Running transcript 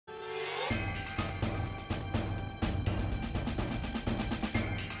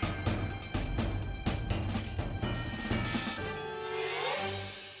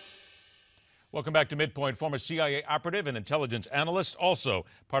Welcome back to MidPoint. Former CIA operative and intelligence analyst, also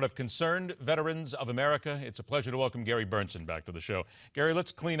part of Concerned Veterans of America. It's a pleasure to welcome Gary Berntsen back to the show. Gary,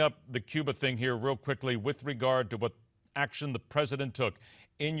 let's clean up the Cuba thing here real quickly with regard to what action the president took.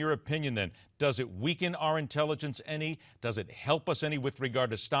 In your opinion, then, does it weaken our intelligence any? Does it help us any with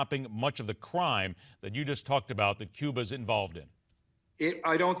regard to stopping much of the crime that you just talked about that Cuba's involved in?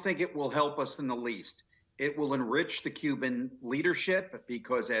 I don't think it will help us in the least. It will enrich the Cuban leadership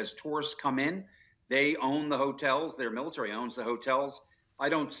because as tourists come in, they own the hotels. Their military owns the hotels. I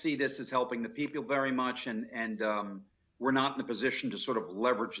don't see this as helping the people very much, and we're not in a position to sort of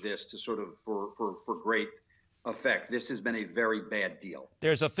leverage this to sort of for great effect. This has been a very bad deal.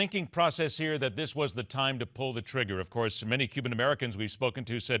 There's a thinking process here that this was the time to pull the trigger. Of course, many Cuban Americans we've spoken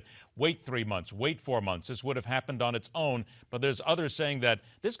to said, wait 3 months, wait 4 months. This would have happened on its own. But there's others saying that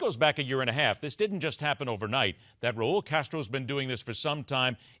this goes back a year and a half. This didn't just happen overnight, that Raul Castro's been doing this for some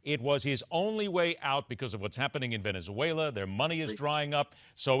time. It was his only way out because of what's happening in Venezuela. Their money is drying up.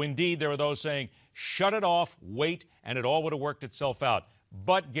 So indeed, there are those saying, shut it off, wait, and it all would have worked itself out.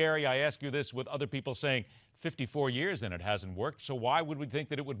 But Gary, I ask you this with other people saying, 54 years and it hasn't worked, so why would we think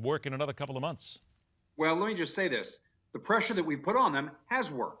that it would work in another couple of months? Well, let me just say this. The pressure that we put on them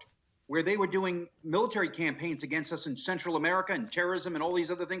has worked. Where they were doing military campaigns against us in Central America and terrorism and all these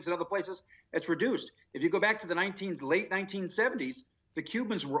other things in other places, it's reduced. If you go back to the late 1970s, the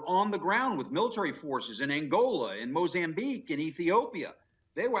Cubans were on the ground with military forces in Angola, in Mozambique, in Ethiopia.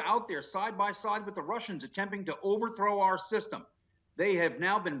 They were out there side by side with the Russians attempting to overthrow our system. They have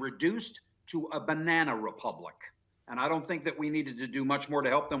now been reduced to a banana republic. And I don't think that we needed to do much more to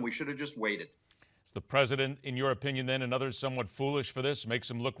help them. We should have just waited. Is the president, in your opinion, then, and others somewhat foolish for this?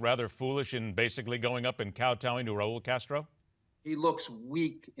 Makes him look rather foolish in basically going up and kowtowing to Raul Castro? He looks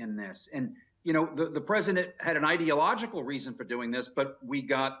weak in this. And, you know, the president had an ideological reason for doing this, but we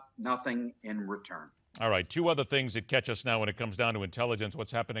got nothing in return. All right, two other things that catch us now when it comes down to intelligence,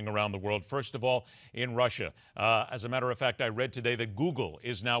 what's happening around the world. First of all, in Russia. As a matter of fact, I read today that Google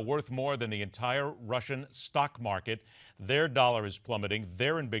is now worth more than the entire Russian stock market. Their dollar is plummeting.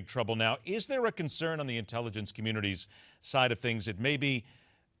 They're in big trouble now. Is there a concern on the intelligence community's side of things that maybe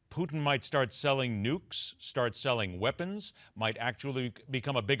Putin might start selling nukes, start selling weapons, might actually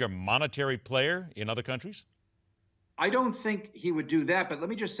become a bigger monetary player in other countries? I don't think he would do that, but let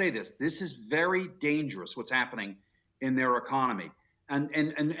me just say this. This is very dangerous, what's happening in their economy. And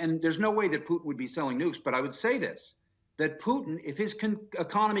there's no way that Putin would be selling nukes, but I would say this, that Putin, if his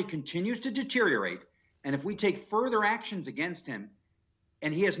economy continues to deteriorate, and if we take further actions against him,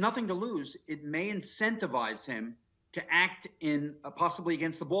 and he has nothing to lose, it may incentivize him to act in possibly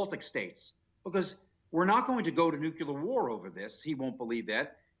against the Baltic states, because we're not going to go to nuclear war over this. He won't believe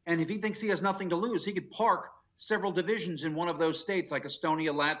that. And if he thinks he has nothing to lose, he could park several divisions in one of those states like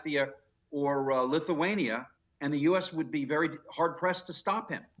Estonia, Latvia, or Lithuania, and the U.S. would be very hard-pressed to stop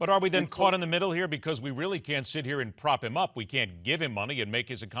him. But are we then caught in the middle here because we really can't sit here and prop him up? We can't give him money and make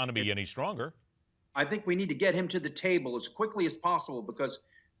his economy any stronger. I think we need to get him to the table as quickly as possible because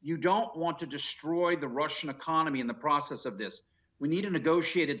you don't want to destroy the Russian economy in the process of this. We need a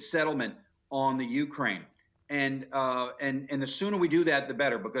negotiated settlement on the Ukraine. And the sooner we do that, the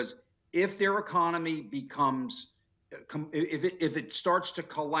better, because if their economy becomes, if it starts to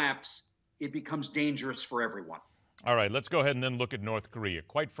collapse, it becomes dangerous for everyone. All right, let's go ahead and then look at North Korea.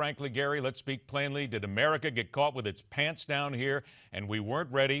 Quite frankly, Gary, let's speak plainly. Did America get caught with its pants down here and we weren't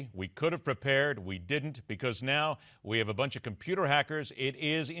ready? We could have prepared. We didn't, because now we have a bunch of computer hackers. It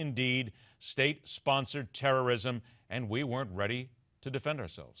is indeed state-sponsored terrorism, and we weren't ready to defend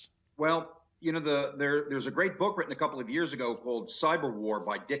ourselves. Well, you know, there's a great book written a couple of years ago called Cyber War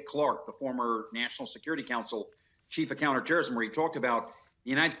by Dick Clark, the former National Security Council chief of counterterrorism, where he talked about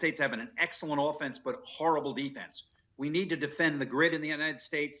the United States having an excellent offense but horrible defense. We need to defend the grid in the United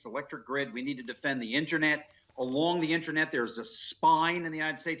States, electric grid. We need to defend the internet. Along the internet, there's a spine in the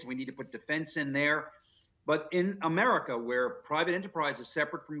United States. We need to put defense in there. But in America, where private enterprise is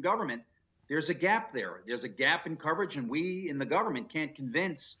separate from government, there's a gap there. There's a gap in coverage, and we in the government can't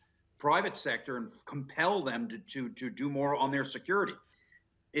convince private sector and compel them to do more on their security.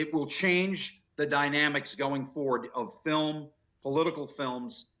 It will change the dynamics going forward of film, political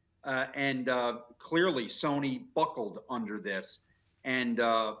films, and clearly Sony buckled under this. And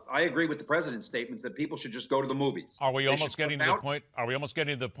I agree with the president's statements that people should just go to the movies. Are we almost getting to the point? Are we almost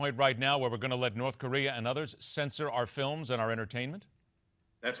getting to the point right now where we're going to let North Korea and others censor our films and our entertainment?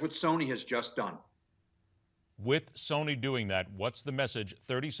 That's what Sony has just done. With Sony doing that, what's the message,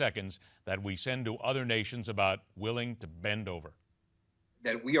 30 seconds, that we send to other nations about willing to bend over?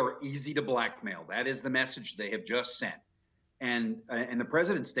 That we are easy to blackmail. That is the message they have just sent. And the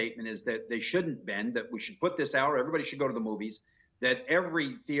president's statement is that they shouldn't bend, that we should put this out, everybody should go to the movies, that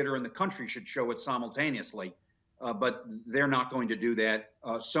every theater in the country should show it simultaneously. But they're not going to do that.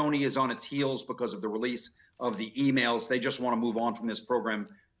 Sony is on its heels because of the release of the emails. They just want to move on from this program,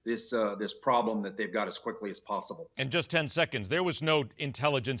 this problem that they've got as quickly as possible. In just 10 seconds, there was no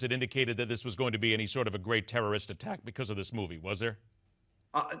intelligence that indicated that this was going to be any sort of a great terrorist attack because of this movie, was there?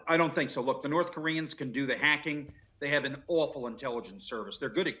 I don't think so. Look, the North Koreans can do the hacking. They have an awful intelligence service. They're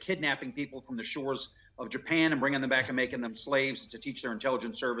good at kidnapping people from the shores of Japan and bringing them back and making them slaves to teach their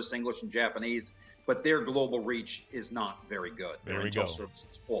intelligence service English and Japanese. But their global reach is not very good. There we go. Their intel service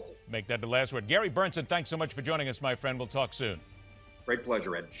is awful. Make that the last word. Gary Berntsen, thanks so much for joining us, my friend. We'll talk soon. Great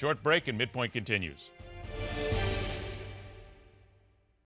pleasure, Ed. Short break and MidPoint continues.